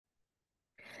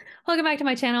Welcome back to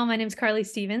my channel. My name is Carly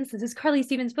Stevens. This is Carly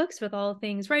Stevens Books with all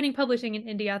things writing, publishing, and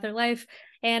indie author life.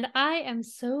 And I am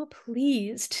so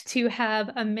pleased to have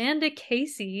Amanda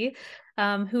Casey,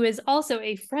 who is also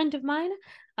a friend of mine,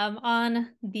 on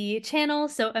the channel.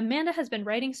 So Amanda has been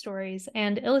writing stories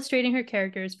and illustrating her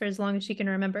characters for as long as she can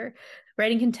remember.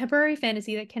 Writing contemporary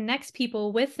fantasy that connects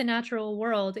people with the natural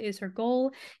world is her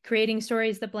goal. Creating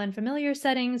stories that blend familiar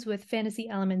settings with fantasy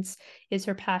elements is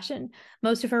her passion.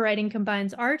 Most of her writing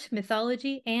combines art,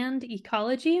 mythology, and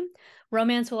ecology.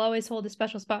 Romance will always hold a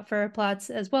special spot for her plots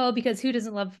as well, because who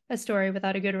doesn't love a story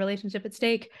without a good relationship at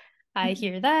stake? I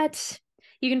hear that.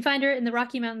 You can find her in the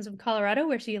Rocky Mountains of Colorado,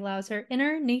 where she allows her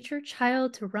inner nature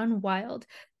child to run wild.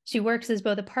 She works as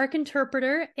both a park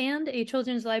interpreter and a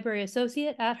children's library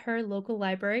associate at her local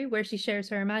library, where she shares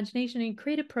her imagination and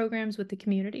creative programs with the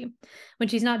community. When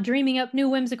she's not dreaming up new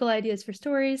whimsical ideas for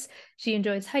stories, she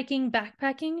enjoys hiking,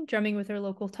 backpacking, drumming with her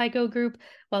local taiko group,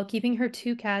 while keeping her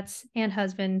two cats and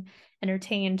husband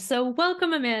entertained. So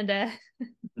welcome, Amanda.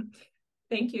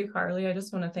 Thank you, Carly. I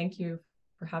just want to thank you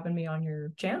for having me on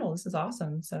your channel. This is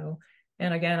awesome.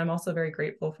 And again, I'm also very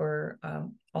grateful for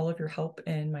all of your help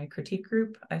in my critique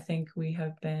group. I think we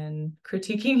have been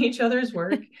critiquing each other's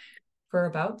work for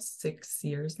about 6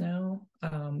 years now.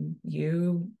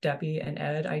 You, Debbie, and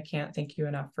Ed, I can't thank you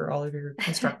enough for all of your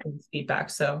constructive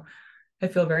feedback. So I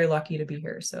feel very lucky to be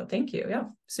here. So thank you. Yeah,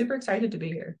 super excited to be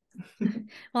here.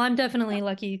 Well, I'm definitely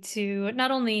lucky to not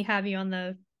only have you on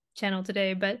the channel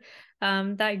today, but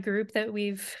that group that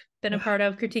we've been a part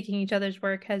of critiquing each other's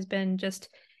work has been just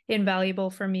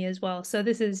invaluable for me as well. So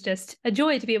this is just a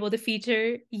joy to be able to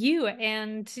feature you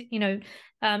and,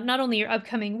 not only your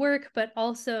upcoming work, but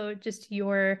also just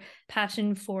your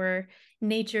passion for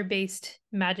nature-based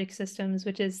magic systems,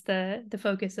 which is the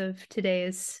focus of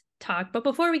today's talk. But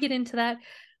before we get into that,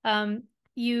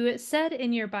 you said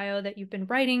in your bio that you've been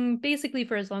writing basically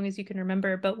for as long as you can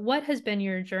remember, but what has been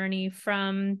your journey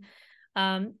from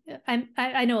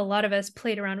I know a lot of us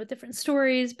played around with different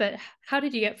stories, but how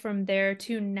did you get from there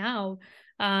to now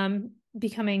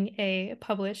becoming a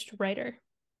published writer?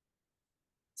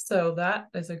 So that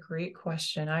is a great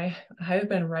question. I have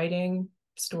been writing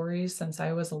stories since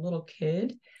I was a little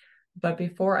kid, but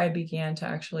before I began to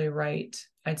actually write,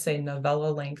 I'd say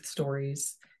novella length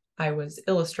stories, I was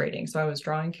illustrating. So I was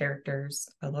drawing characters.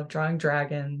 I love drawing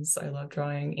dragons. I love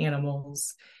drawing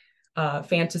animals.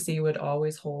 Fantasy would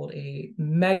always hold a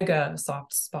mega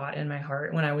soft spot in my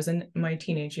heart when I was in my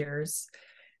teenage years.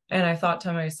 And I thought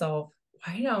to myself,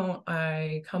 why don't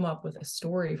I come up with a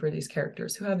story for these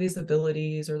characters who have these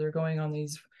abilities, or they're going on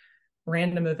these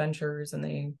random adventures,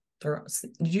 and they're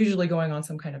usually going on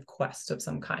some kind of quest of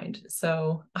some kind.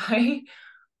 So I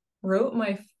wrote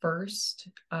my first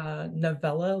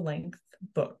novella length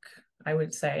book, I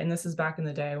would say. And this is back in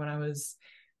the day when I was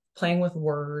playing with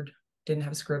Word, didn't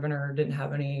have Scrivener, didn't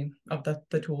have any of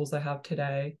the tools I have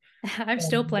today. I'm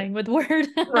still And, playing with Word.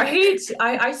 right.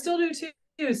 I still do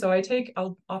too. So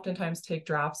I'll oftentimes take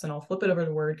drafts and I'll flip it over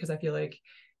to Word because I feel like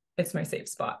it's my safe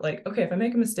spot. Like, okay, if I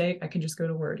make a mistake, I can just go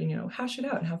to Word and, hash it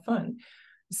out and have fun.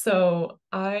 So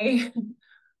I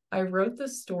wrote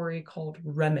this story called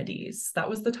Remedies. That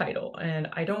was the title. And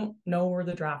I don't know where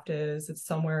the draft is. It's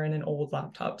somewhere in an old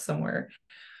laptop somewhere.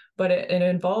 But it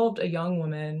involved a young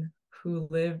woman who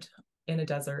lived in a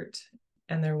desert.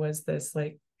 And there was this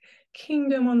like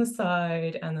kingdom on the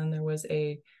side. And then there was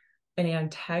an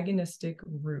antagonistic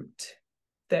root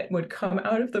that would come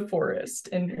out of the forest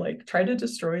and like try to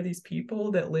destroy these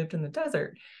people that lived in the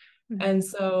desert. And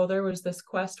so there was this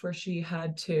quest where she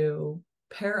had to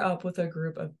pair up with a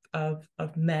group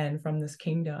of men from this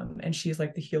kingdom, and she's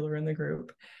like the healer in the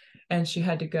group, and she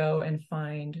had to go and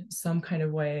find some kind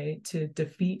of way to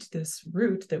defeat this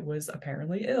root that was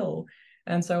apparently ill.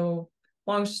 And so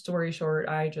long story short,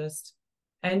 I just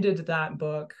ended that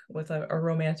book with a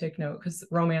romantic note, because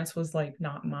romance was like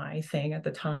not my thing at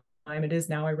the time. It is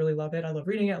now. I really love it. I love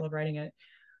reading it. I love writing it.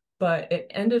 But it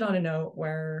ended on a note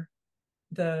where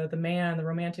the man, the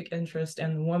romantic interest,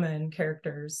 and the woman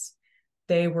characters,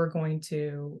 they were going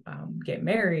to get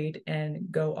married and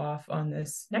go off on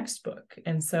this next book.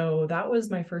 And so that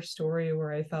was my first story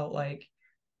where I felt like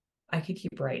I could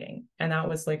keep writing. And that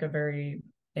was like a very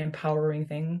empowering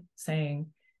thing, saying,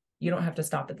 you don't have to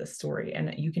stop at this story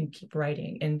and you can keep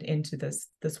writing and into this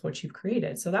what you've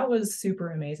created. So that was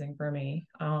super amazing for me.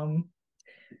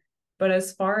 But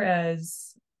as far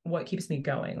as what keeps me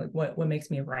going, like what makes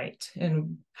me write,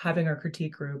 and having our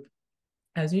critique group,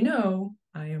 as you know,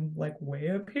 I am like way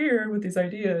up here with these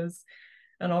ideas,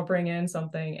 and I'll bring in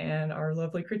something and our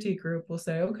lovely critique group will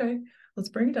say, okay, let's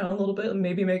bring it down a little bit and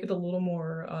maybe make it a little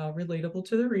more relatable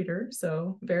to the reader.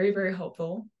 So very, very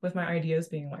helpful with my ideas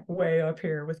being like way up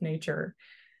here with nature.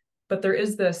 But there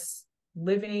is this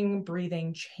living,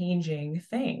 breathing, changing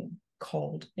thing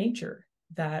called nature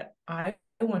that I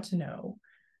want to know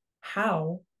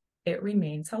how it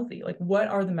remains healthy. Like, what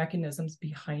are the mechanisms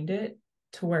behind it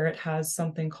to where it has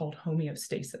something called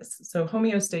homeostasis? So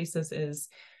homeostasis is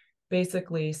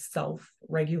basically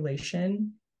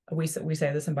self-regulation. We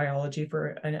say this in biology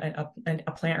for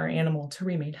a plant or animal to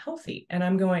remain healthy. And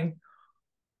I'm going,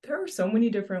 there are so many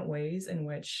different ways in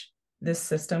which this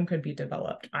system could be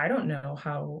developed. I don't know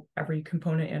how every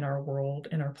component in our world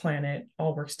and our planet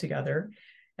all works together.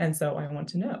 And so I want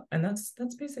to know. And that's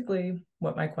basically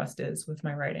what my quest is with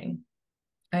my writing.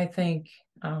 I think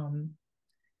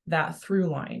that through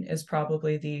line is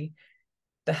probably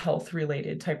the health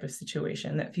related type of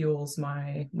situation that fuels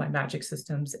my magic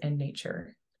systems and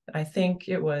nature. I think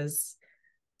it was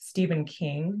Stephen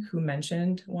King who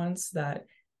mentioned once that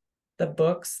the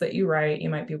books that you write, you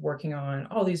might be working on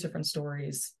all these different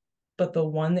stories, but the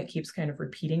one that keeps kind of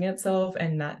repeating itself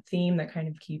and that theme that kind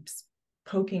of keeps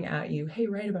poking at you, hey,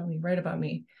 write about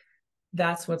me,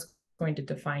 that's what's going to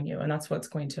define you, and that's what's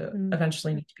going to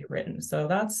eventually need to be written. So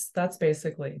that's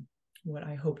basically what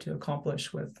I hope to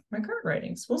accomplish with my current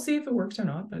writings. We'll see if it works or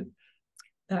not, but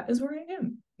that is where I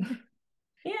am.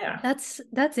 Yeah.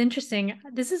 That's interesting.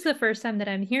 This is the first time that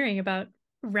I'm hearing about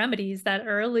Remedies, that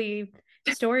early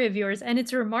story of yours, and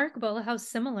it's remarkable how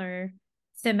similar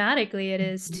thematically it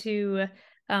is to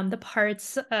the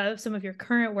parts of some of your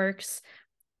current works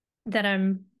that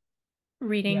I'm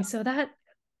reading. Yeah. So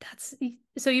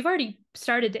so you've already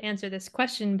started to answer this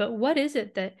question, but what is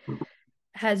it that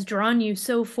has drawn you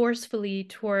so forcefully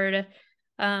toward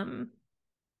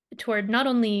not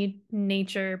only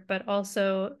nature, but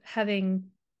also having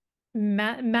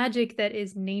magic that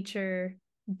is nature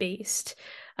based?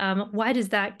 Why does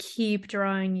that keep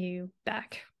drawing you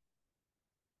back?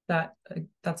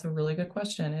 That's a really good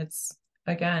question. It's,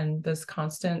 again, this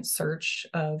constant search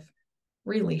of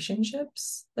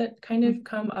relationships that kind of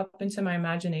come up into my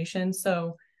imagination.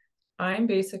 So I'm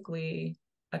basically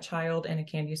a child in a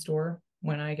candy store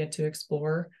when I get to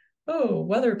explore,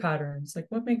 weather patterns, like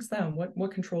what makes them,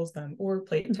 what controls them, or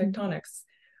plate tectonics,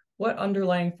 what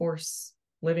underlying force,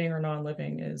 living or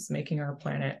non-living, is making our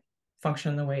planet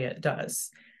function the way it does.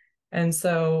 And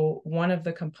so one of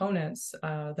the components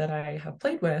that I have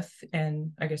played with,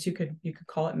 and I guess you could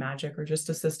call it magic, or just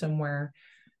a system where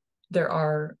there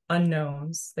are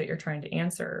unknowns that you're trying to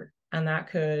answer, and that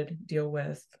could deal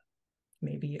with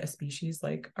maybe a species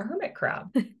like a hermit crab.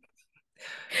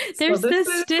 There's this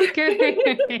sticker.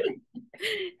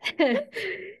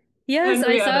 Yes,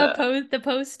 Henrietta. I saw the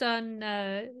post on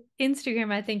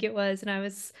Instagram, I think it was, and I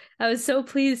was so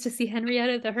pleased to see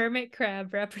Henrietta the hermit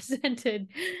crab represented.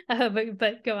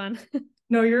 But go on.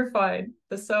 No, you're fine.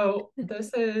 So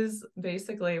this is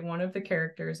basically one of the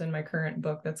characters in my current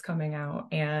book that's coming out,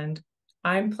 and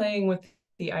I'm playing with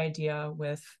the idea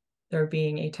with there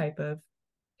being a type of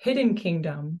hidden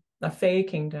kingdom, a fae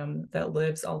kingdom that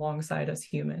lives alongside us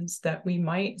humans that we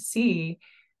might see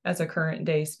as a current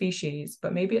day species,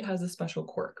 but maybe it has a special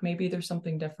quirk. Maybe there's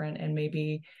something different, and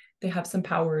maybe they have some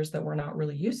powers that we're not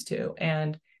really used to.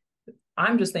 And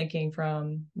I'm just thinking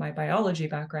from my biology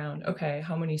background, okay,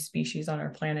 how many species on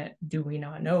our planet do we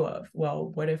not know of?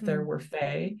 Well, what if there were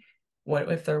fae?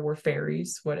 What if there were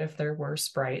fairies? What if there were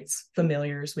sprites,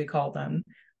 familiars we call them?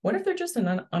 What if they're just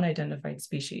an unidentified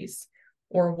species?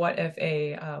 Or what if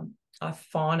a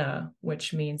fauna,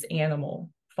 which means animal,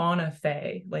 fauna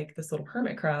fae, like this little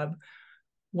hermit crab,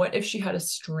 what if she had a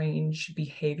strange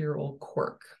behavioral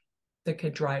quirk that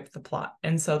could drive the plot?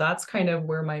 And so that's kind of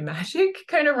where my magic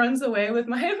kind of runs away with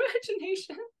my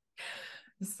imagination.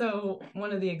 So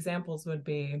one of the examples would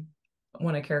be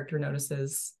when a character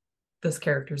notices this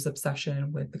character's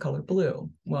obsession with the color blue.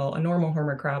 Well, a normal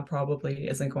hermit crab probably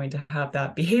isn't going to have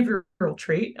that behavioral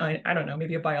trait. I don't know,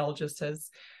 maybe a biologist has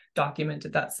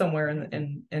documented that somewhere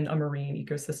in a marine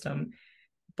ecosystem.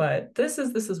 But this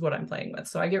is what I'm playing with.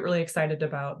 So I get really excited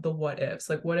about the what ifs.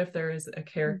 Like, what if there is a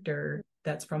character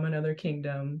that's from another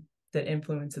kingdom that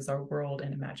influences our world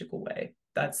in a magical way?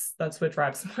 That's what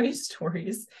drives my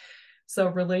stories. So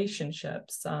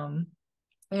relationships.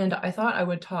 And I thought I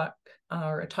would talk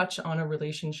or touch on a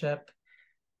relationship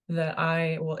that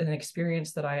an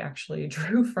experience that I actually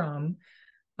drew from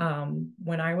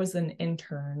when I was an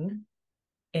intern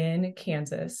in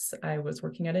Kansas. I was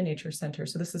working at a nature center.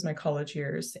 So this is my college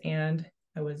years, and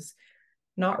I was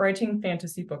not writing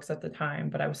fantasy books at the time,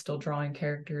 but I was still drawing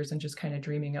characters and just kind of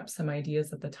dreaming up some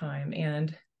ideas at the time.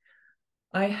 And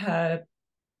I had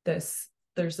this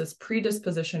there's this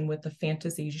predisposition with the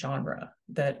fantasy genre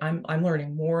that I'm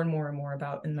learning more and more and more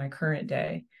about in my current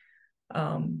day,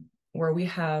 where we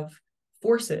have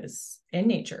forces in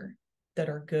nature that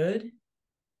are good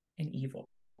and evil.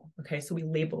 Okay, so we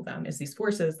label them as these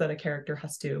forces that a character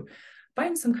has to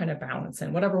find some kind of balance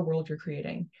in whatever world you're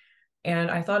creating.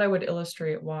 And I thought I would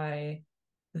illustrate why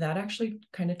that actually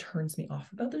kind of turns me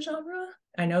off about the genre.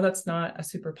 I know that's not a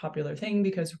super popular thing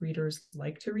because readers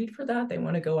like to read for that. They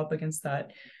want to go up against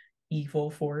that evil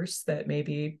force that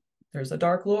maybe there's a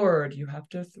dark lord, you have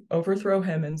to overthrow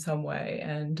him in some way.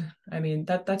 And I mean,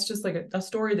 that's just like a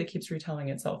story that keeps retelling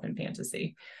itself in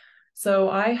fantasy. So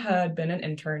I had been an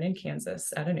intern in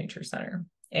Kansas at a nature center,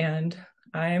 and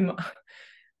I'm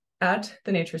at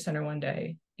the nature center one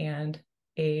day, and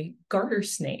a garter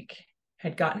snake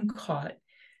had gotten caught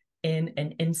in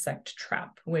an insect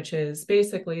trap, which is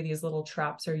basically these little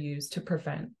traps are used to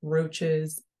prevent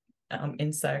roaches,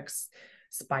 insects,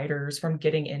 spiders from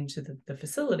getting into the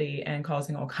facility and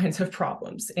causing all kinds of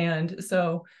problems. And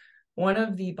so one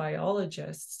of the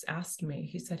biologists asked me,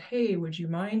 he said, "Hey, would you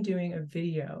mind doing a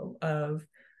video of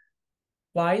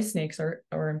why snakes are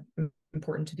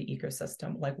important to the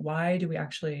ecosystem? Like, why do we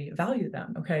actually value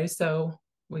them?" Okay, so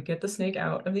we get the snake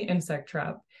out of the insect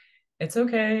trap. It's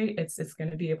okay. It's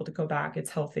going to be able to go back.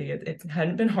 It's healthy. It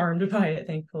hadn't been harmed by it,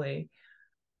 thankfully.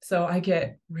 So I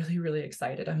get really, really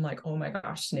excited. I'm like, oh my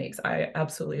gosh, snakes. I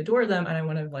absolutely adore them. And I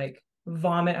want to like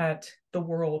vomit at the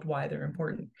world why they're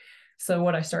important. So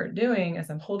what I start doing is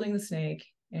I'm holding the snake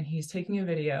and he's taking a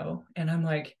video, and I'm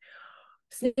like,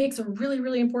 snakes are really,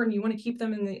 really important. You want to keep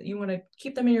them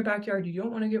in your backyard. You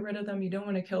don't want to get rid of them. You don't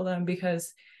want to kill them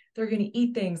because they're going to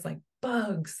eat things like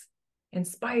bugs and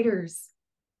spiders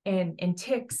and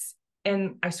ticks.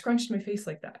 And I scrunched my face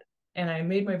like that, and I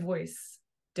made my voice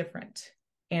different.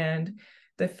 And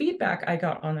the feedback I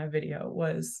got on that video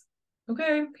was,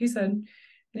 okay, he said,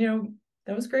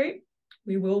 that was great.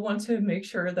 We will want to make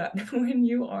sure that when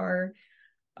you are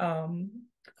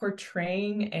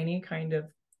portraying any kind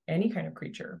of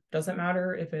creature, doesn't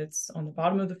matter if it's on the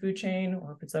bottom of the food chain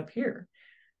or if it's up here,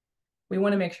 we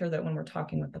want to make sure that when we're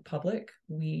talking with the public,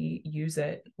 we use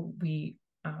it, we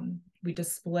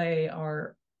display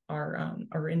or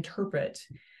interpret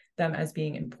them as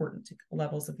being important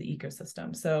levels of the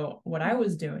ecosystem. So what I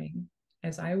was doing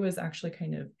is I was actually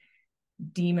kind of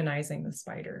demonizing the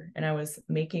spider, and I was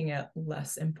making it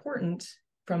less important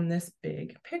from this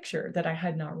big picture that I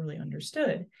had not really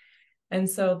understood. And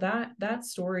so that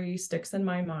story sticks in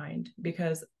my mind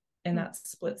because in that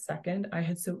split second, I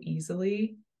had so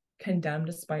easily condemned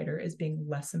a spider as being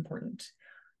less important,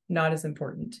 not as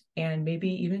important, and maybe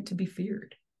even to be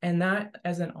feared. And that,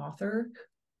 as an author,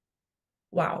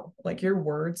 wow, like your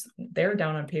words, they're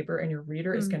down on paper and your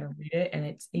reader is going to read it. And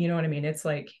it's, you know what I mean? It's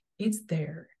like, it's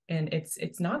there, and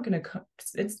it's not going to come,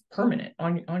 it's permanent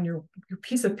on your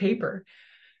piece of paper.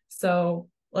 So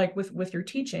like with your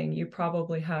teaching, you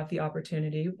probably have the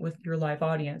opportunity with your live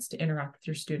audience to interact with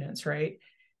your students, right?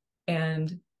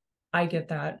 And I get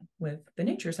that with the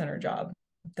nature center job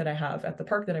that I have at the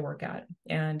park that I work at.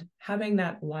 And having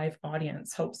that live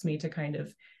audience helps me to kind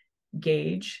of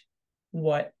gauge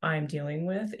what I'm dealing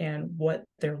with and what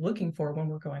they're looking for when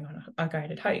we're going on a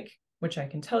guided hike, which I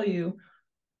can tell you,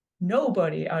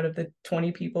 nobody out of the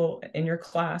 20 people in your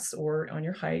class or on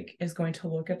your hike is going to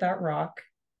look at that rock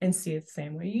and see it the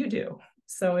same way you do.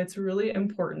 So it's really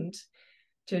important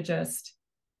to just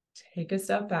take a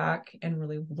step back and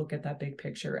really look at that big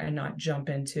picture and not jump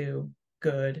into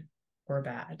good or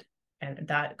bad. And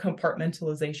that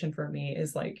compartmentalization for me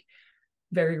is like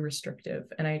very restrictive.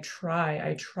 And I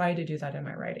try to do that in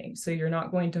my writing. So you're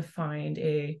not going to find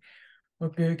a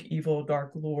big evil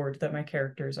dark lord that my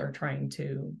characters are trying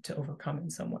to overcome in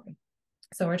some way.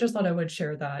 So I just thought I would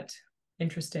share that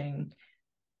interesting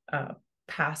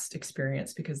past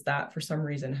experience, because that for some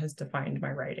reason has defined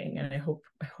my writing, and I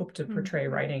hope to portray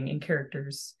writing and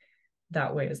characters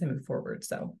that way as I move forward.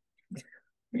 So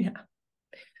yeah,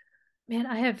 man,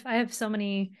 I have so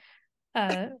many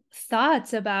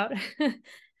thoughts about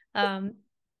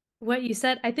what you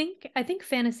said. I think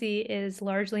fantasy is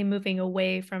largely moving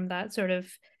away from that sort of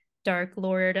dark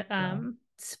lord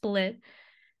split,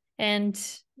 and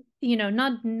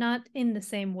not in the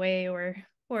same way or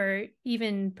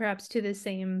even perhaps to the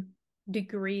same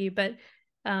degree, but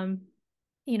I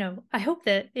hope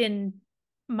that in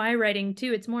my writing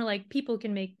too, it's more like people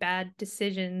can make bad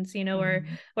decisions,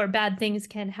 or bad things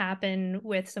can happen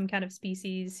with some kind of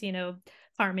species,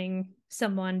 harming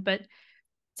someone, but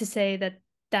to say that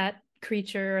that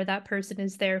creature or that person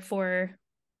is therefore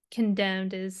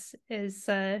condemned is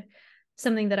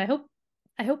something that I hope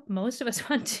I hope most of us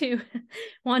want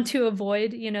to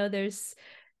avoid. You know, there's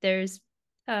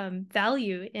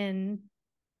value in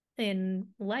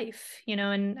life, you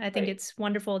know, and I think Right. it's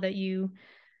wonderful that you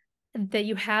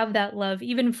have that love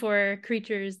even for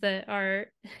creatures that are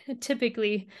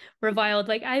typically reviled.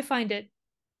 Like I find it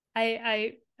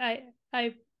I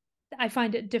I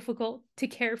find it difficult to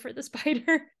care for the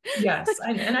spider. Yes,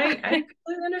 Like I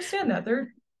completely understand that.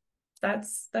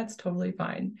 That's totally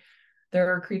fine.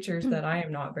 There are creatures that I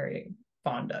am not very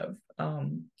fond of.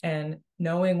 And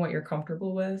knowing what you're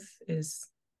comfortable with is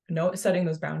setting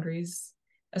those boundaries,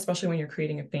 especially when you're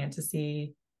creating a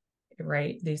fantasy,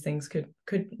 right? These things could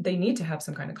they need to have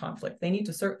some kind of conflict. They need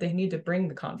to bring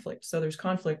the conflict. So there's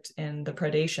conflict in the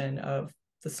predation of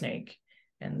the snake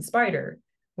and the spider,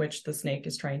 which the snake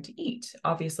is trying to eat.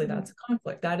 Obviously, that's a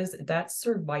conflict. That's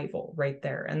survival right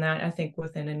there. And that, I think,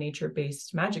 within a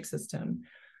nature-based magic system,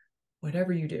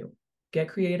 whatever you do, get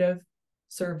creative.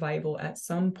 Survival at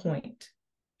some point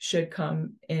should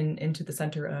come into the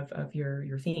center of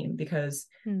your theme, because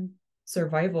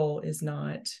survival is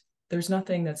not, there's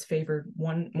nothing that's favored.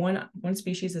 One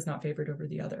species is not favored over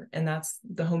the other, and that's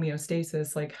the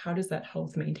homeostasis. Like, how does that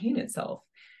health maintain itself?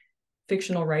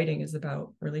 Fictional writing is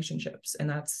about relationships, and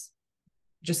that's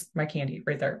just my candy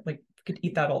right there. Like, could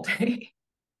eat that all day.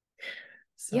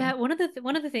 yeah, So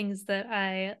one of the things that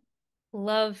I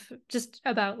love just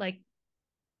about like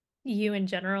you in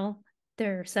general,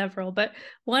 there are several, but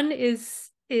one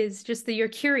is just your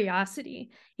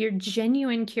curiosity, your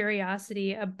genuine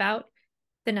curiosity about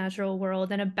the natural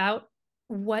world and about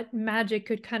what magic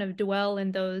could kind of dwell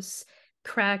in those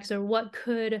cracks, or what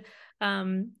could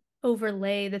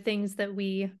overlay the things that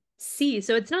we see.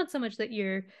 So it's not so much that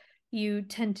you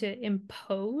tend to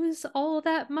impose all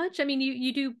that much. I mean,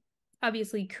 you do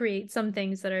obviously create some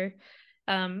things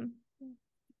um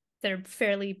that are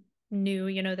fairly new,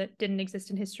 you know, that didn't exist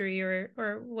in history or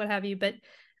what have you, but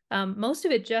most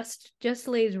of it just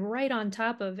lays right on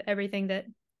top of everything that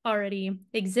already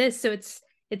exists. So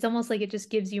it's almost like it just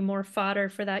gives you more fodder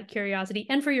for that curiosity,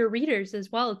 and for your readers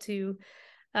as well, to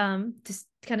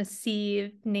kind of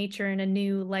see nature in a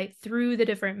new light through the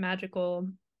different magical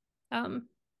um,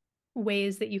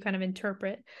 ways that you kind of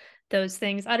interpret those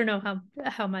things. I don't know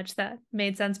how much that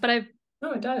made sense, but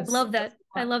no, it does. love It does that.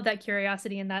 a I lot. love that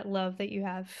curiosity and that love that you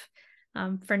have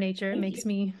for nature. It Thank makes you.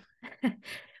 me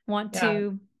want Yeah.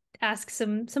 to ask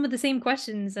some of the same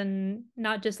questions, and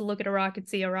not just look at a rock and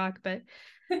see a rock, but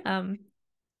um,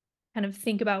 kind of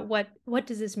think about what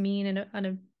does this mean in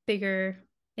a bigger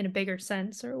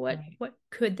sense, or Right. what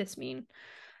could this mean?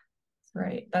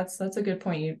 Right. That's a good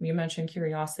point. You mentioned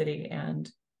curiosity, and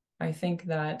I think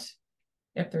that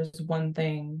if there's one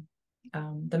thing,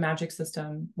 the magic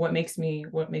system, what makes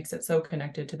it so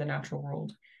connected to the natural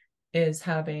world is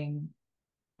having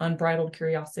unbridled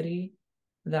curiosity,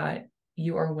 that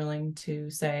you are willing to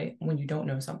say when you don't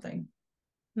know something,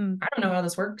 Hmm. I don't know how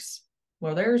this works.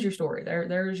 Well, there's your story.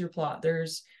 There's your plot.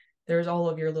 There's all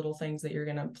of your little things that you're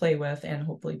gonna play with and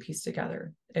hopefully piece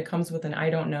together. It comes with an I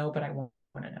don't know, but I want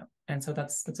to know. And so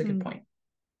that's a good Hmm. point.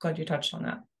 Glad you touched on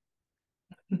that.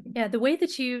 Yeah, the way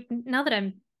that you now that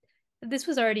I'm this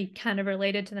was already kind of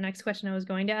related to the next question I was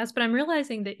going to ask, but I'm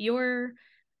realizing that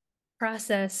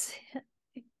process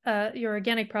your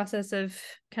organic process of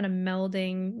kind of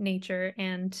melding nature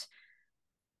and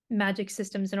magic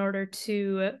systems in order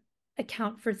to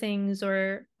account for things,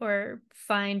 or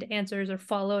find answers or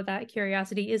follow that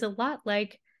curiosity, is a lot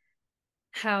like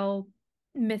how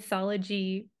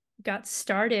mythology got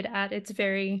started at its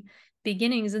very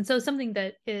beginnings. And so something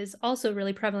that is also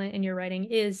really prevalent in your writing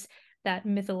is that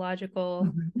mythological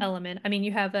Mhm. element. I mean,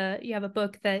 you have a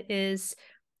book that is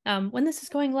when this is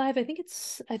going live, I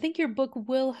think your book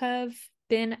will have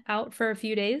been out for a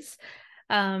few days.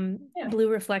 Yeah. Blue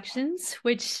Reflections,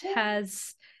 which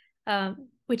has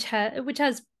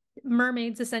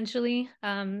mermaids essentially,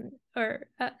 or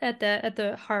at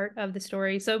the heart of the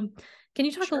story. So can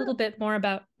you talk a little Sure. bit more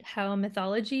about how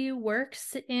mythology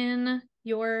works in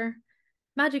your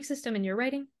magic system and your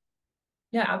writing?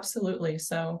 Yeah, absolutely.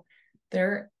 So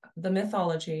the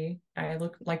mythology,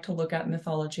 like to look at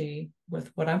mythology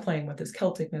with what I'm playing with is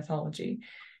Celtic mythology.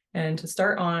 And to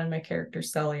start on my character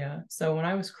Celia, so when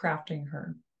I was crafting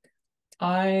her,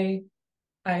 I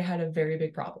I had a very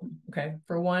big problem. Okay.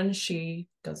 For one, she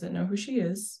doesn't know who she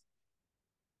is.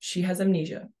 She has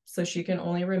amnesia. So she can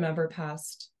only remember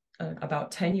past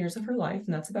about 10 years of her life,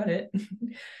 and that's about it.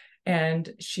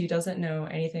 And she doesn't know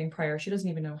anything prior. She doesn't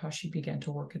even know how she began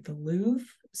to work at the Louvre.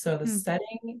 So the Hmm.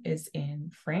 setting is in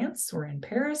France. We're in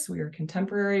Paris. We are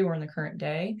contemporary. We're in the current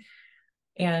day.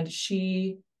 And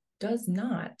she does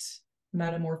not.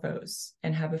 metamorphose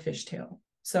and have a fishtail.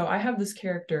 So I have this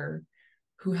character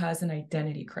who has an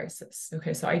identity crisis.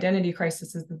 Okay, so identity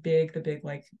crisis is the big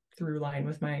like through line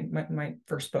with my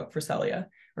first book for Celia,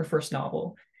 or first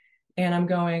novel. And I'm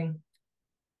going,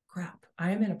 crap, I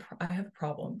have a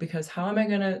problem, because how am I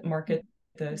going to market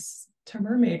this to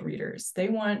mermaid readers? They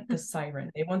want the siren,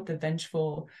 they want the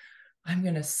vengeful, I'm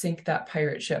going to sink that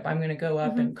pirate ship, I'm going to go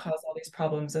up and cause all these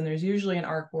problems. And there's usually an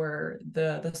arc where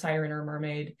the siren or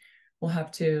mermaid will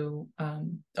have to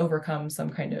overcome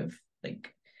some kind of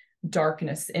like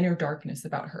inner darkness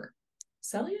about her.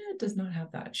 Celia does not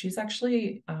have that. She's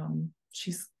actually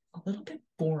she's a little bit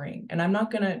boring, and I'm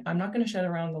not gonna shed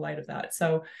around the light of that.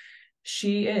 So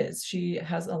she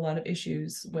has a lot of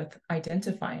issues with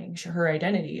identifying. Her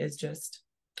identity is just,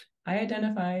 I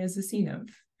identify as a sea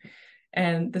nymph.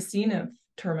 And the sea nymph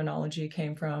terminology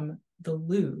came from the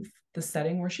Louvre, the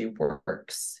setting where she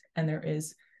works, and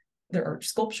there are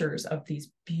sculptures of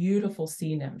these beautiful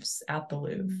sea nymphs at the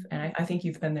Louvre. And I think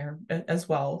you've been there as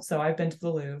well. So I've been to the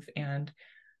Louvre, and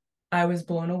I was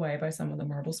blown away by some of the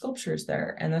marble sculptures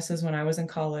there. And this is when I was in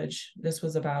college. This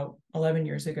was about 11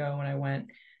 years ago when I went.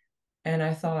 And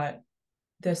I thought,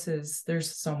 there's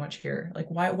so much here. Like,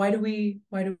 why do we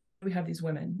have these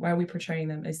women? Why are we portraying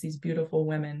them as these beautiful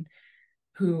women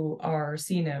who are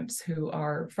sea nymphs, who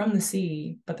are from the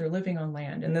sea, but they're living on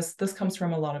land? And this comes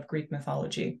from a lot of Greek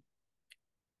mythology.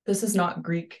 This is not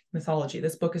Greek mythology.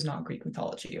 This book is not Greek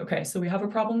mythology. Okay, so we have a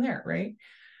problem there, right?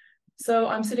 So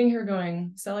I'm sitting here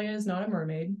going, Celia is not a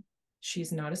mermaid.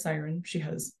 She's not a siren. She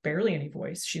has barely any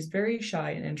voice. She's very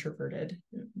shy and introverted,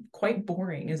 quite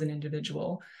boring as an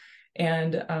individual.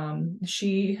 And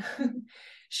she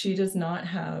does not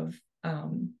have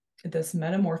this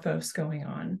metamorphose going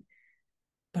on.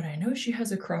 But I know she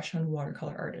has a crush on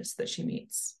watercolor artists that she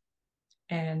meets.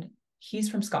 And he's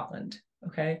from Scotland,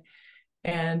 okay?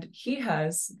 And he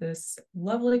has this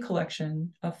lovely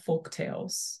collection of folk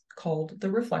tales called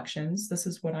The Reflections. This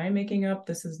is what I'm making up.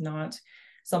 This is not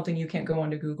something you can't go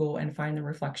onto Google and find The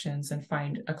Reflections and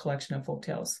find a collection of folk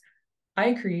tales.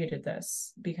 I created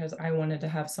this because I wanted to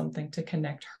have something to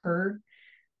connect her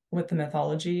with the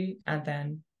mythology and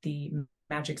then the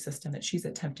magic system that she's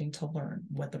attempting to learn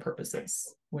what the purpose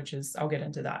is, which is, I'll get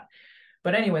into that.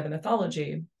 But anyway, the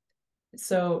mythology.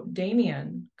 So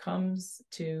Damien comes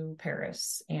to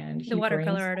Paris, and the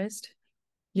watercolor artist.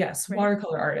 Yes, right.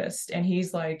 Watercolor artist. And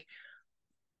he's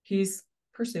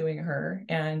pursuing her,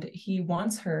 and he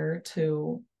wants her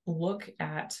to look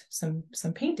at some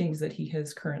paintings that he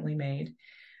has currently made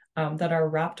that are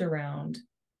wrapped around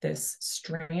this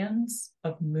strands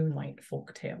of moonlight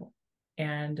folktale.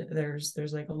 And there's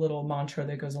like a little mantra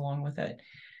that goes along with it.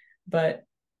 But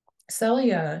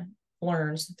Celia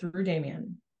learns through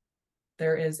Damien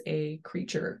there is a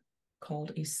creature called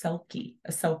a selkie.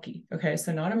 Okay,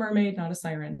 so not a mermaid, not a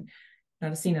siren,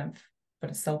 not a sea nymph,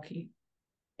 but a selkie.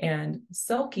 And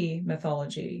selkie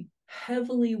mythology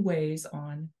heavily weighs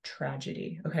on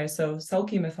tragedy. Okay, so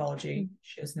selkie mythology,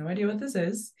 she has no idea what this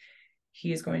is.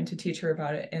 He is going to teach her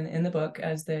about it in the book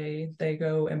as they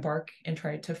go embark and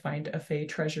try to find a fae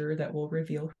treasure that will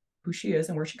reveal who she is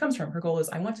and where she comes from. Her goal is,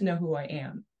 I want to know who I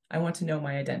am. I want to know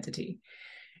my identity.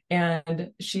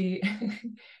 And she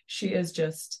is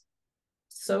just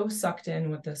so sucked in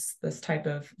with this type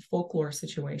of folklore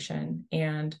situation.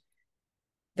 And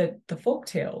the folk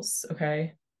tales,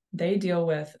 okay, they deal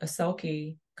with a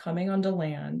selkie coming onto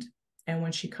land. And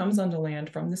when she comes onto land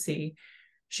from the sea,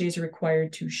 she's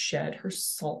required to shed her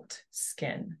salt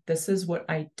skin. This is what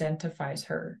identifies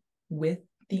her with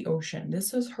the ocean.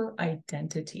 This is her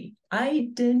identity.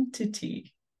 That's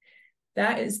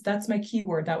my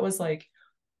keyword. That was like,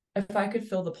 if I could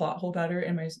fill the plot hole better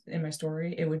in my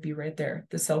story, it would be right there.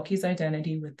 The selkie's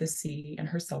identity with the sea and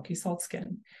her selkie salt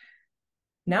skin.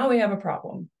 Now we have a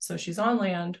problem. So she's on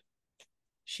land.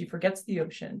 She forgets the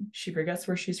ocean. She forgets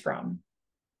where she's from.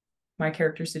 My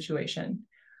character situation.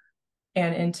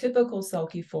 And in typical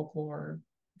selkie folklore,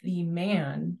 the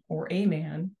man or a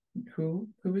man who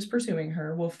is pursuing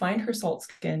her will find her salt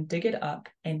skin, dig it up,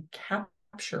 and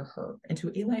capture her into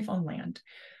a life on land.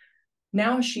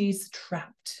 Now she's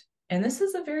trapped. And this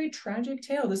is a very tragic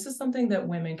tale. This is something that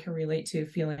women can relate to,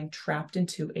 feeling trapped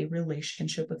into a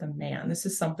relationship with a man. This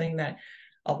is something that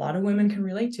a lot of women can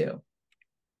relate to.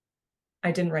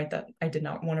 I didn't write that. I did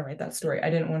not want to write that story. I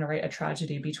didn't want to write a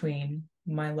tragedy between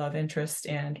my love interest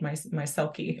and my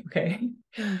selkie. Okay.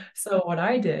 So what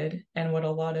I did, and what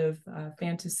a lot of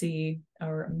fantasy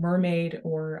or mermaid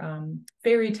or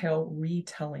fairy tale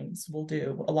retellings will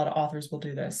do, a lot of authors will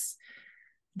do this.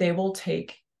 They will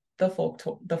take the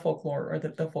folklore or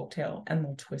the folk tale, and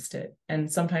they'll twist it. And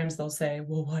sometimes they'll say,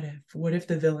 well, what if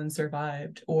the villain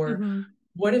survived, or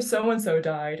what if so and so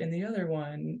died and the other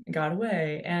one got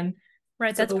away? And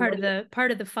right, so that's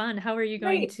part of the fun. How are you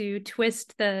going right, to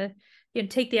twist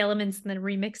take the elements and then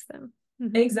remix them?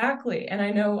 exactly. And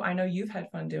I know you've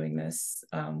had fun doing this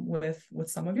with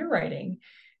some of your writing,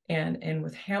 and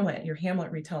with Hamlet, your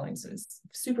Hamlet retellings is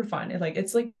super fun.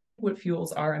 It's like what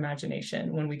fuels our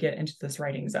imagination when we get into this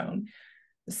writing zone.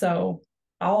 So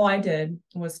all I did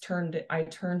was I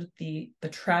turned the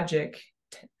tragic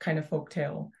kind of folk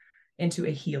tale into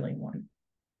a healing one.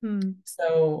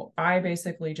 So I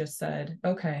basically just said,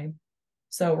 okay,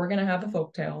 so we're going to have a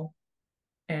folk tale,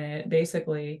 and it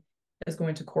basically is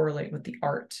going to correlate with the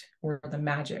art or the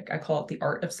magic. I call it the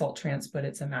art of salt trance, but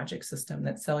it's a magic system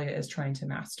that Celia is trying to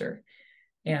master.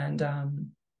 And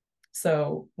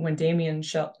so when Damien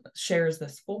shares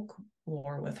this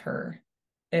folklore with her,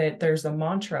 there's a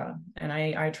mantra, and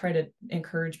I try to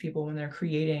encourage people when they're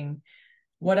creating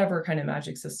whatever kind of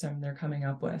magic system they're coming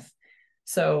up with.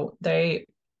 So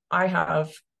I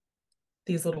have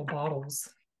these little bottles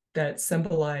that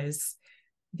symbolize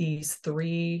these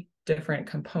three different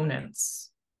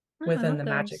components within the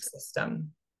magic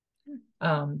system.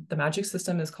 The magic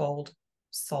system is called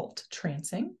salt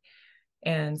trancing,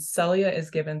 and Celia is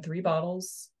given 3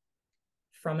 bottles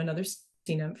from another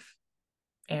sea nymph,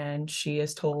 and she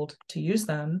is told to use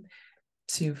them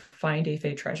to find a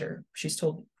fey treasure. She's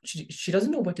told she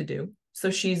doesn't know what to do. So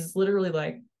she's literally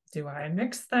like, do I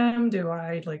mix them? Do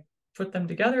I like put them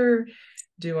together?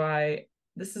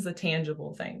 This is a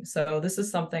tangible thing. So this is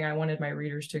something I wanted my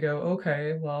readers to go,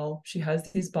 okay, well, she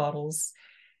has these bottles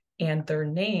and they're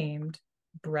named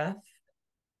breath,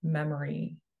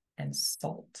 memory, and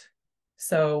salt.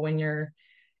 So when you're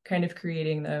kind of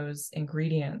creating those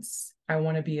ingredients, I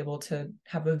want to be able to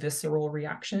have a visceral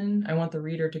reaction. I want the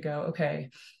reader to go, okay,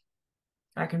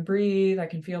 I can breathe, I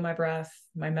can feel my breath,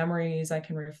 my memories, I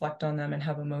can reflect on them and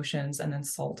have emotions, and then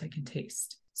salt I can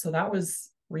taste. So that was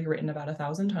rewritten about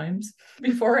 1,000 times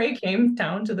before I came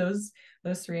down to those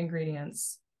 3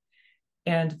 ingredients.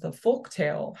 And the folk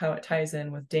tale, how it ties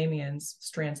in with Damien's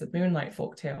Strands of Moonlight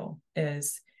folk tale,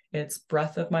 is it's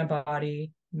breath of my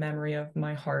body, memory of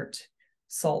my heart,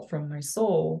 salt from my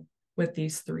soul. With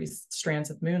these 3 strands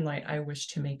of moonlight, I wish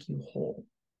to make you whole.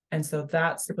 And so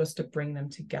that's supposed to bring them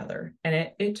together.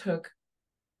 And it took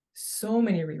so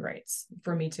many rewrites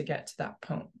for me to get to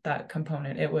that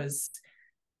component. It was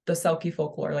the Selkie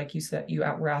folklore, like you said, you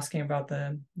were asking about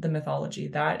the mythology.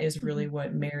 That is really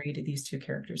what married these 2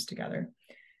 characters together.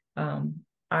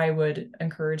 I would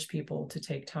encourage people to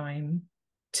take time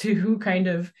to kind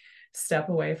of step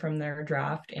away from their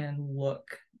draft and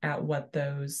look at what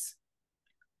those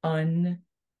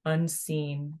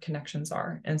unseen connections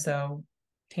are. And so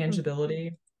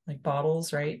tangibility, like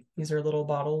bottles, right? These are little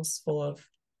bottles full of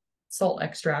salt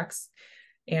extracts,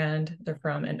 and they're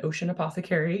from an ocean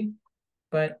apothecary.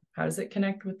 But how does it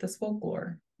connect with this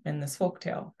folklore and this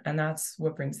folktale? And that's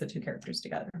what brings the 2 characters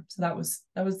together. So that was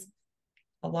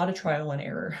a lot of trial and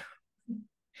error.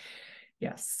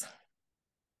 Yes.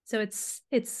 So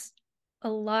it's a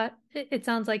lot. It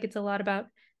sounds like it's a lot about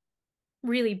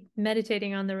really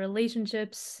meditating on the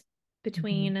relationships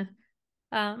between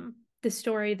the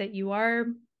story that you are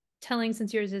telling,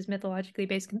 since yours is mythologically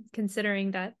based,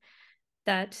 considering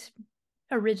that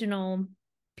original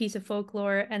piece of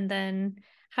folklore, and then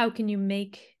how can you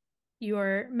make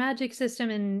your magic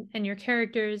system and your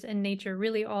characters and nature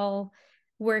really all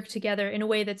work together in a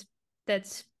way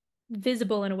that's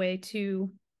visible in a way to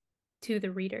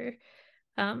the reader.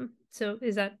 So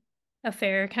is that a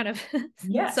fair kind of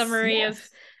summary yes.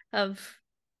 of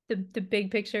the big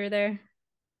picture there?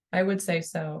 I would say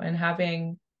so. And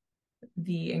having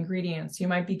the ingredients, you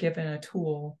might be given a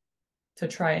tool to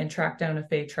try and track down a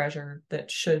fey treasure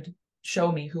that should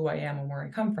show me who I am and where I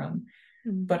come from.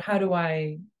 But how do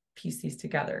I piece these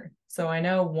together? So I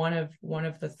know one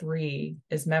of the 3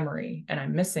 is memory, and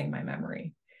I'm missing my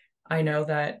memory. I know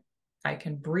that I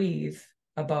can breathe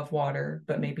above water,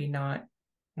 but maybe not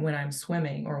when I'm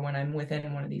swimming or when I'm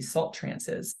within one of these salt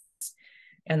trances.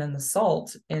 And then the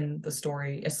salt in the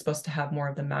story is supposed to have more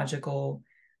of the magical,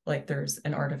 like there's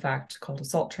an artifact called a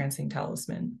salt trancing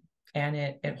talisman, and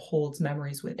it holds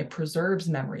memories it preserves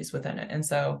memories within it. And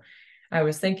so I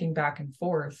was thinking back and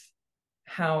forth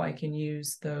how I can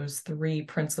use those 3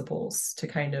 principles to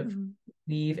kind of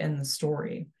weave in the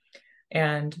story.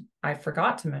 And I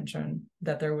forgot to mention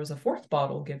that there was a 4th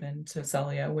bottle given to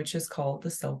Celia, which is called the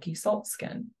Selkie Salt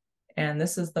Skin. And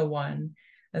this is the one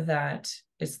that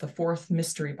is the 4th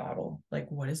mystery bottle.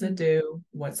 Like, what does it do?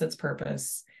 What's its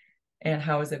purpose? And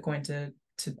how is it going to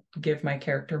to give my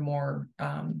character more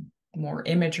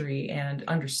imagery and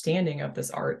understanding of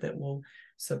this art that will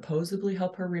supposedly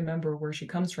help her remember where she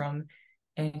comes from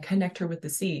and connect her with the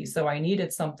sea. So I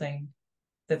needed something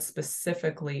that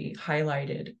specifically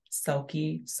highlighted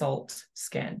Selkie salt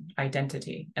skin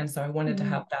identity. And so I wanted to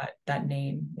have that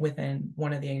name within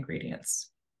one of the ingredients.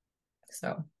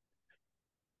 So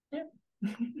yeah.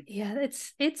 Yeah,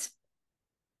 it's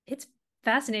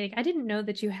fascinating. I didn't know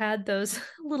that you had those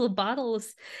little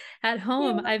bottles at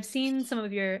home. Yeah. I've seen some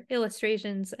of your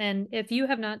illustrations, and if you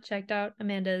have not checked out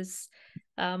Amanda's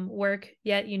work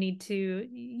yet, you need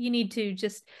to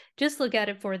just look at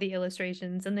it for the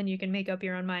illustrations, and then you can make up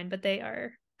your own mind. But they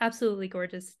are absolutely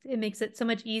gorgeous. It makes it so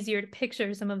much easier to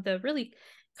picture some of the really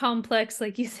complex,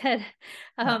 like you said,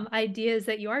 ideas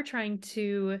that you are trying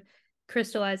to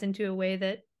crystallize into a way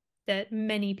that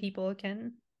many people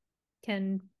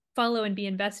can follow and be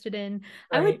invested in.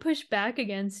 Right. I would push back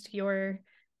against your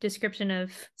description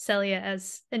of Celia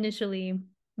as initially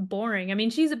boring. I mean,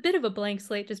 she's a bit of a blank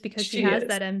slate just because she has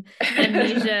that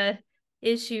amnesia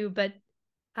issue, but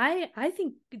I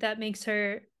think that makes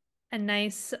her a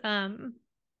nice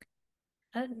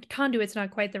conduit's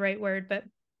not quite the right word, but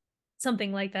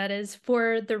something like that is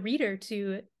for the reader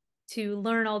to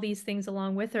learn all these things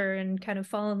along with her and kind of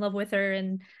fall in love with her.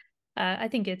 And I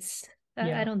think it's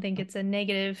I don't think it's a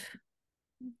negative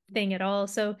thing at all.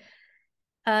 So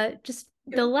just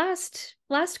the last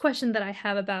question that I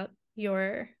have about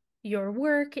your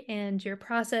work and your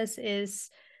process is,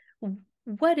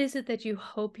 what is it that you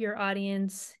hope your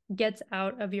audience gets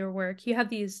out of your work? You have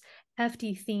these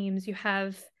hefty themes, you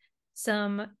have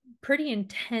some pretty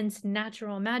intense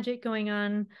natural magic going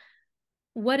on.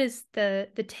 What is the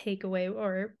takeaway,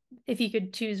 or if you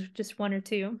could choose just one or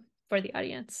two for the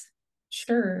audience?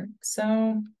 Sure.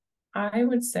 So I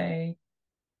would say,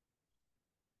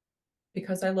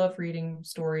 because I love reading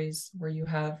stories where you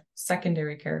have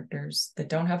secondary characters that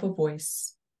don't have a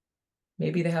voice,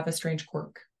 maybe they have a strange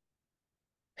quirk,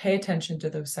 pay attention to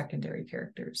those secondary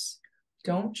characters.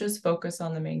 Don't just focus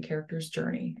on the main character's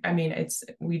journey. I mean,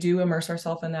 we do immerse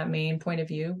ourselves in that main point of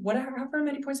view, however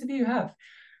many points of view you have.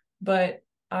 But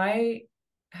I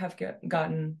have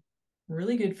gotten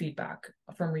really good feedback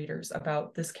from readers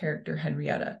about this character,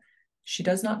 Henrietta. She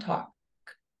does not talk.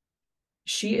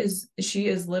 She is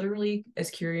literally as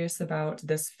curious about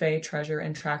this Fae treasure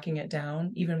and tracking it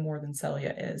down even more than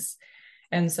Celia is.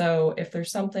 And so if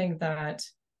there's something that,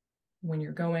 when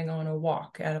you're going on a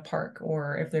walk at a park,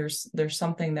 or if there's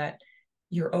something that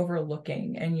you're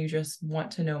overlooking and you just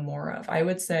want to know more of, I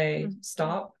would say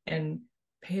stop and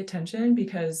pay attention,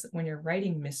 because when you're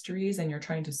writing mysteries and you're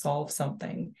trying to solve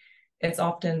something, it's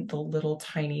often the little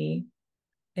tiny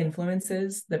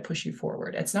influences that push you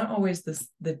forward. It's not always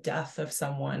the death of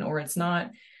someone, or it's not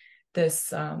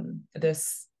this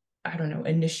I don't know,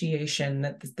 initiation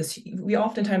that this we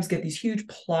oftentimes get these huge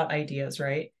plot ideas,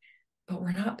 right? But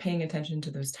we're not paying attention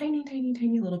to those tiny, tiny,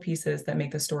 tiny little pieces that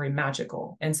make the story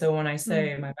magical. And so when I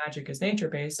say my magic is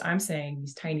nature-based, I'm saying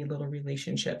these tiny little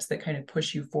relationships that kind of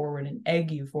push you forward and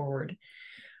egg you forward,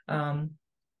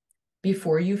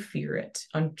 before you fear it,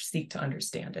 seek to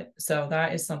understand it. So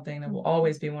that is something that will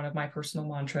always be one of my personal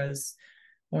mantras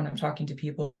when I'm talking to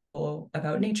people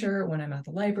about nature, when I'm at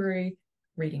the library,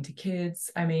 reading to kids.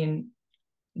 I mean,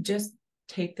 just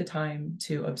take the time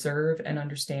to observe and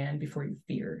understand before you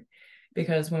fear.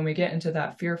 Because when we get into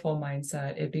that fearful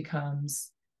mindset, it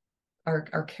becomes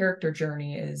our character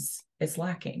journey is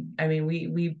lacking. I mean,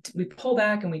 we pull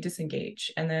back and we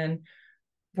disengage, and then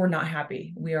we're not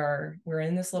happy. We're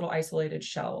in this little isolated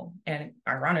shell. And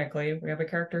ironically, we have a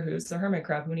character who's the hermit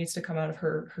crab who needs to come out of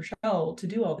her shell to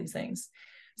do all these things.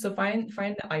 So find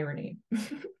the irony.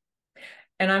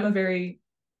 And I'm a very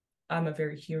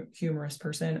humorous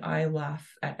person. I laugh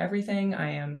at everything.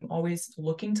 I am always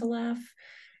looking to laugh.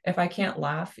 If I can't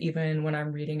laugh, even when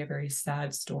I'm reading a very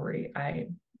sad story, I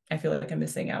feel like I'm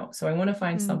missing out. So I want to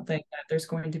find something that there's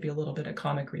going to be a little bit of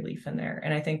comic relief in there.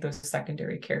 And I think those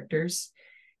secondary characters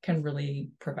can really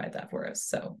provide that for us.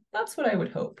 So that's what I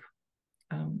would hope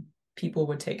people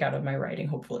would take out of my writing,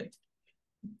 hopefully.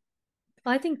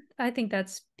 Well, I think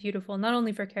that's beautiful, not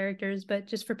only for characters, but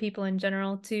just for people in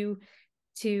general to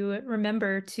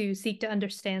remember to seek to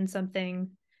understand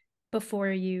something before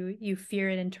you fear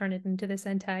it and turn it into this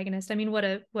antagonist. I mean, what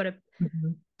a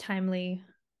timely,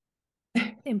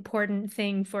 important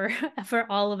thing for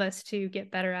all of us to get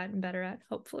better at and better at,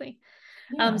 hopefully.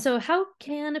 Yeah. So how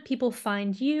can people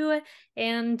find you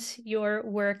and your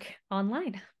work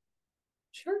online?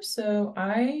 Sure. So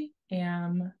I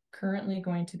am currently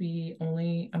going to be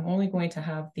I'm only going to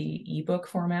have the ebook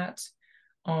format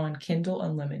on Kindle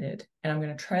Unlimited, and I'm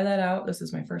going to try that out. This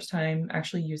is my first time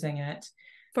actually using it.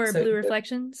 For So Blue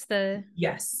Reflections,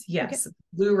 yes, okay.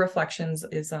 Blue Reflections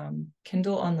is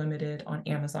Kindle Unlimited on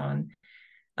Amazon.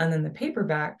 And then the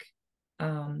paperback,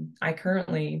 I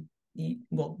currently,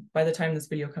 well, by the time this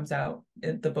video comes out,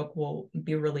 the book will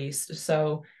be released.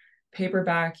 So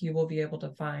paperback, you will be able to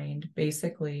find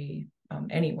basically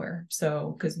anywhere.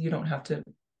 So, because you don't have to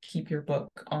keep your book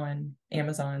on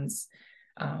Amazon's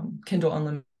Kindle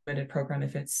Unlimited program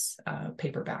if it's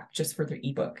paperback, just for the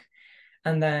ebook.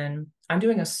 And then I'm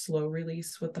doing a slow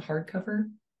release with the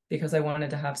hardcover because I wanted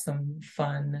to have some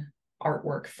fun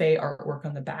artwork, Faye artwork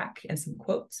on the back and some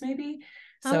quotes maybe.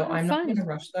 So Oh, I'm not going fun. to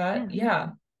rush that. Yeah. Yeah.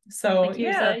 So Like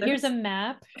yeah, here's a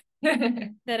map that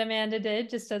Amanda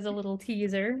did just as a little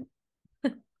teaser.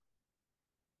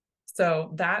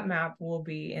 so that map will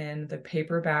be in the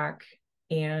paperback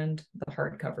and the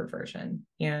hardcover version.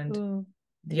 And Ooh.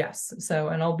 yes, so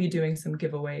and I'll be doing some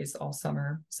giveaways all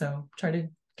summer. So try to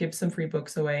give some free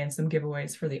books away and some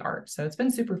giveaways for the art. So it's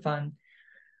been super fun.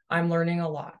 I'm learning a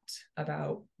lot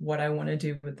about what I want to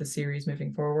do with the series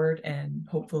moving forward and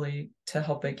hopefully to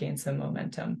help it gain some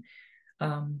momentum.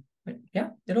 But yeah,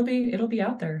 it'll be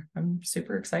out there. I'm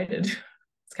super excited.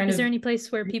 It's kind Is there of any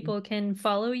place where people can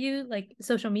follow you, like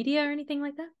social media or anything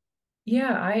like that?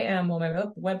 yeah, I am. Well, my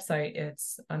website,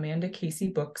 it's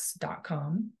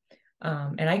amandacasey.books.com.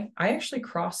 And I actually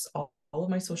cross all of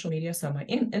my social media. So my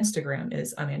Instagram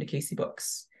is Amanda Casey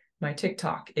Books. My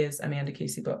TikTok is Amanda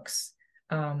Casey Books.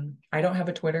 I don't have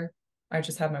a Twitter. I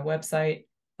just have my website.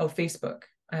 Oh, Facebook.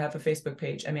 I have a Facebook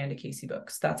page, Amanda Casey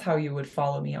Books. That's how you would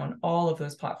follow me on all of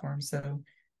those platforms. So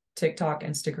TikTok,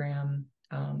 Instagram,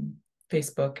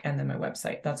 Facebook, and then my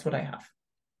website. That's what I have.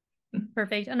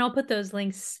 Perfect. And I'll put those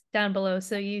links down below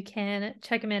so you can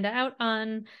check Amanda out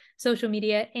on social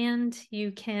media and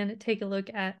you can take a look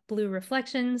at Blue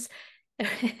Reflections.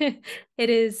 It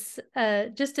is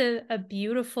just a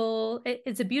beautiful,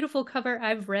 it's a beautiful cover.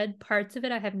 I've read parts of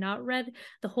it. I have not read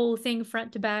the whole thing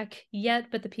front to back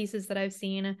yet, but the pieces that I've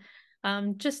seen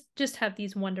just have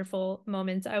these wonderful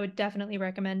moments. I would definitely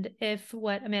recommend, if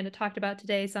what Amanda talked about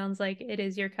today sounds like it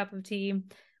is your cup of tea,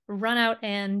 run out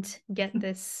and get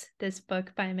this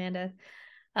book by Amanda.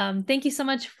 Thank you so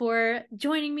much for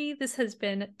joining me. This has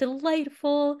been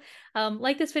delightful.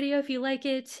 Like this video if you like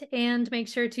it, and make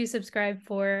sure to subscribe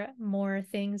for more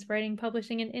things writing,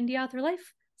 publishing, and indie author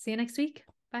life. See you next week.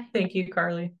 Bye. Thank you,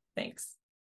 Carly. Thanks.